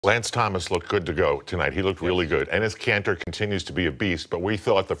Lance Thomas looked good to go tonight. He looked really good. Enes Kanter continues to be a beast, but we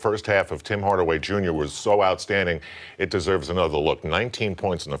thought the first half of Tim Hardaway Jr. was so outstanding, it deserves another look. 19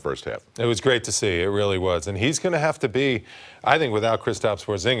 points in the first half. It was great to see. It really was. And he's going to have to be, I think, without Kristaps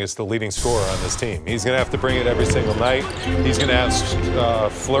Porzingis, the leading scorer on this team. He's going to have to bring it every single night. He's going to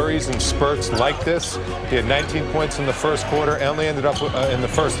have flurries and spurts like this. He had 19 points in the first quarter. Only ended up in the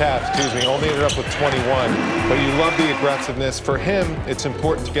first half, only ended up with 21. But you love the aggressiveness. For him, it's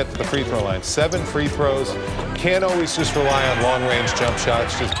important to get to the free throw line. 7 free throws. Can't always just rely on long-range jump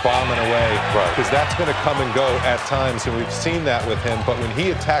shots, just bombing away, because that's going to come and go at times, and we've seen that with him. But when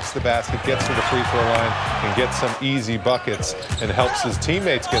he attacks the basket, gets to the free throw line, and gets some easy buckets, and helps his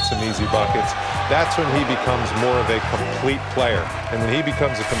teammates get some easy buckets, that's when he becomes more of a complete player. And when he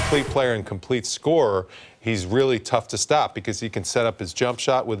becomes a complete player and complete scorer, he's really tough to stop because he can set up his jump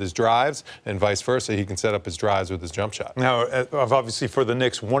shot with his drives, and vice versa. He can set up his drives with his jump shot. Now, obviously for the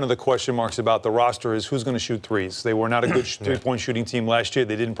Knicks, one of the question marks about the roster is who's going to shoot threes. They were not a good three-point shooting team last year.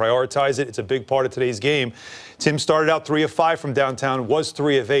 They didn't prioritize it. It's a big part of today's game. Tim started out 3 of 5 from downtown, was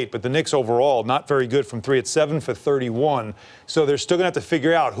 3 of 8, but the Knicks overall not very good from 3 at 7 for 31. So they're still going to have to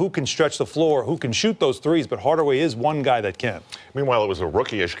figure out who can stretch the floor, who can shoot those threes, but Hardaway is one guy that can. Meanwhile, it was a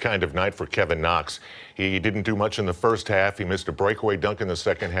rookie-ish kind of night for Kevin Knox. He didn't do much in the first half. He missed a breakaway dunk in the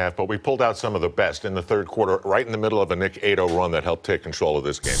second half, but we pulled out some of the best in the third quarter, right in the middle of a Knick 8-0 run that helped take control of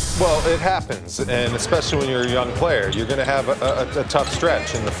this game. Well, it happens, and especially when you're a young player, you're going to have a tough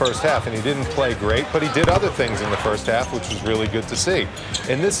stretch in the first half, and he didn't play great, but he did other things in the first half, which was really good to see.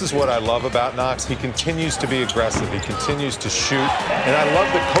 And this is what I love about Knox. He continues to be aggressive. He continues to shoot, and I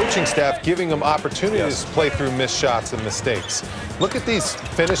love the coaching staff giving him opportunities to play through missed shots and mistakes. Look at these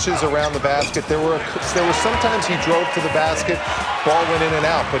finishes around the basket. There were sometimes he drove to the basket, ball went in and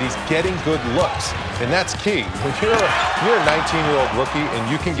out, but he's getting good looks, and that's key. When you're a 19-year-old rookie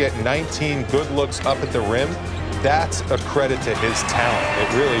and you can get 19 good looks up at the rim, that's a credit to his talent.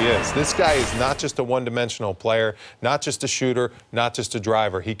 It really is. This guy is not just a one-dimensional player, not just a shooter, not just a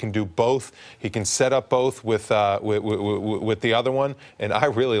driver. He can do both. He can set up both with the other one, and I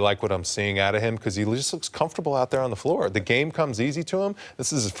really like what I'm seeing out of him because he just looks comfortable out there on the floor. The game comes easy to him.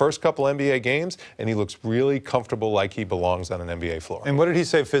 This is his first couple NBA games, and he looks really comfortable like he belongs on an NBA floor. And what did he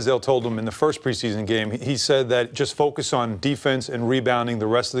say Fizdale told him in the first preseason game? He said that just focus on defense and rebounding. The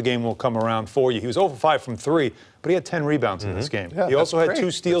rest of the game will come around for you. He was 0 for 5 from 3. But he had 10 rebounds in this game. Yeah, he also had 2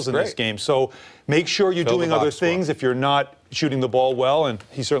 steals in this game. So make sure you're doing other things if you're not shooting the ball well, and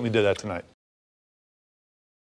he certainly did that tonight.